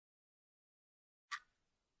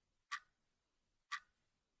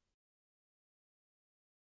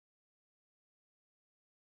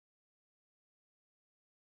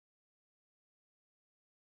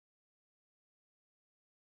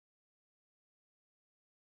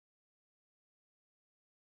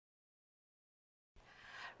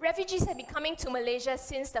Refugees have been coming to Malaysia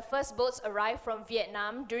since the first boats arrived from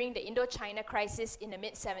Vietnam during the Indochina crisis in the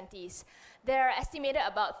mid-70s. There are estimated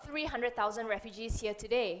about 300,000 refugees here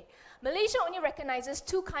today. Malaysia only recognizes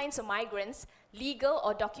two kinds of migrants, legal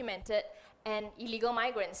or documented, and illegal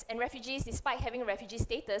migrants. And refugees, despite having refugee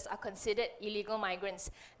status, are considered illegal migrants.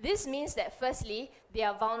 This means that firstly, they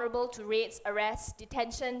are vulnerable to raids, arrests,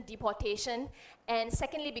 detention, deportation, and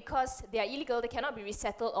secondly, because they are illegal, they cannot be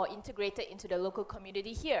resettled or integrated into the local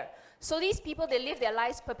community here. So these people, they live their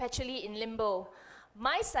lives perpetually in limbo.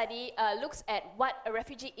 My study looks at what a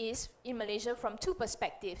refugee is in Malaysia from two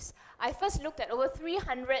perspectives. I first looked at over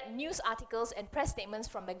 300 news articles and press statements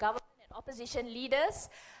from the government and opposition leaders,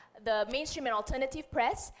 the mainstream and alternative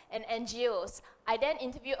press, and NGOs. I then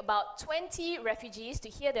interviewed about 20 refugees to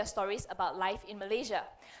hear their stories about life in Malaysia.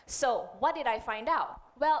 So, what did I find out?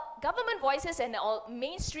 Well, government voices and the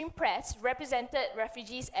mainstream press represented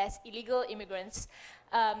refugees as illegal immigrants.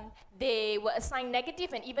 They were assigned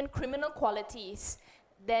negative and even criminal qualities.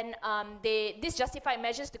 Then this justified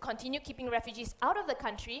measures to continue keeping refugees out of the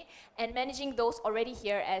country and managing those already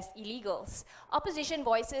here as illegals. Opposition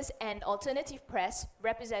voices and alternative press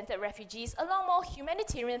represented refugees along more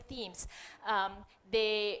humanitarian themes.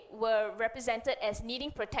 They were represented as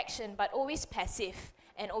needing protection but always passive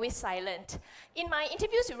and always silent. In my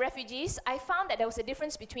interviews with refugees, I found that there was a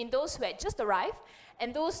difference between those who had just arrived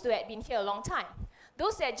and those who had been here a long time.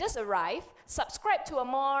 Those that had just arrived subscribed to a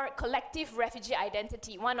more collective refugee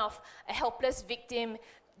identity, one of a helpless victim,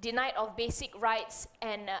 denied of basic rights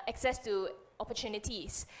and access to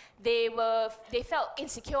opportunities. They felt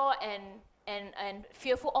insecure and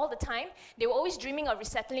fearful all the time. They were always dreaming of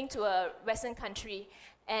resettling to a Western country.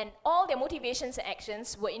 And all their motivations and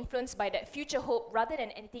actions were influenced by that future hope rather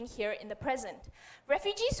than anything here in the present.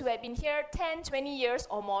 Refugees who had been here 10, 20 years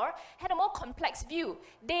or more had a more complex view.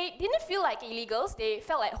 They didn't feel like illegals. They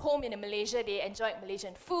felt at home in Malaysia. They enjoyed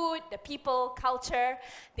Malaysian food, the people, culture.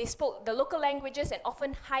 They spoke the local languages and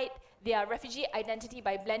often hide their refugee identity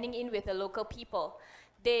by blending in with the local people.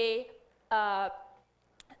 They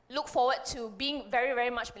look forward to being very, very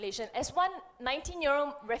much Malaysian. As one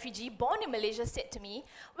 19-year-old refugee born in Malaysia said to me,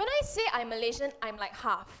 when I say I'm Malaysian, I'm like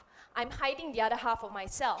half. I'm hiding the other half of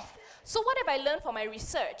myself. So what have I learned from my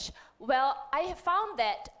research? Well, I have found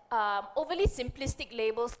that overly simplistic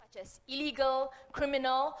labels such as illegal,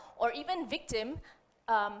 criminal, or even victim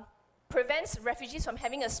prevents refugees from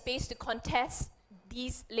having a space to contest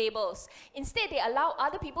these labels. Instead, they allow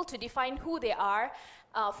other people to define who they are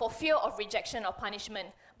for fear of rejection or punishment.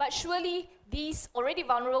 But surely, these already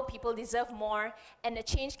vulnerable people deserve more, and the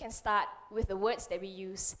change can start with the words that we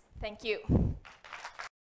use. Thank you.